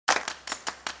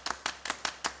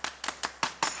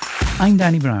I'm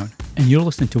Danny Brown, and you're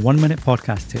listening to 1 Minute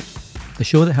Podcast Tips, the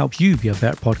show that helps you be a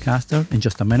better podcaster in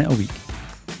just a minute a week.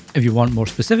 If you want more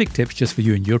specific tips just for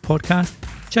you and your podcast,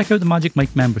 check out the Magic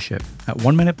Mike membership at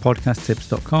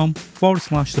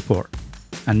 1minutepodcasttips.com/support.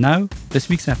 And now, this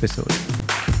week's episode.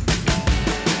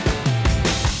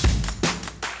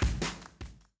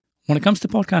 When it comes to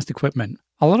podcast equipment,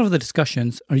 a lot of the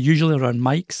discussions are usually around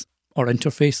mics, or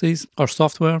interfaces, or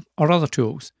software, or other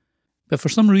tools. But for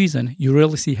some reason, you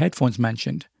rarely see headphones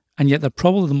mentioned, and yet they're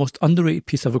probably the most underrated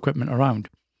piece of equipment around.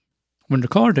 When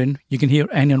recording, you can hear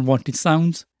any unwanted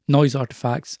sounds, noise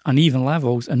artifacts, uneven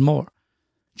levels, and more.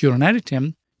 During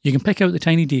editing, you can pick out the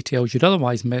tiny details you'd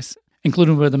otherwise miss,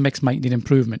 including where the mix might need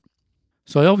improvement.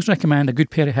 So I always recommend a good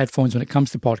pair of headphones when it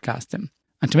comes to podcasting,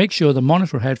 and to make sure the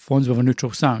monitor headphones with a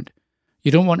neutral sound.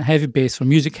 You don't want heavy bass for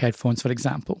music headphones, for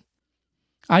example.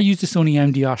 I use the Sony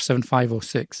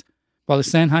MDR7506, while the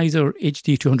Sennheiser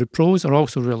HD200 Pros are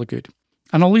also really good.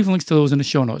 And I'll leave links to those in the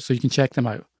show notes so you can check them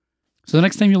out. So the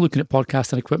next time you're looking at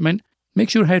podcasting equipment, make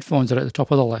sure headphones are at the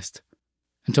top of the list.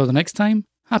 Until the next time,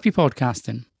 happy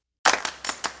podcasting.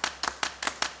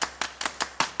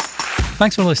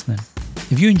 Thanks for listening.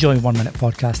 If you enjoy 1 Minute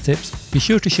Podcast Tips, be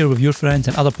sure to share with your friends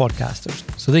and other podcasters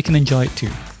so they can enjoy it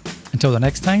too. Until the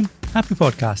next time, happy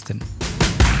podcasting.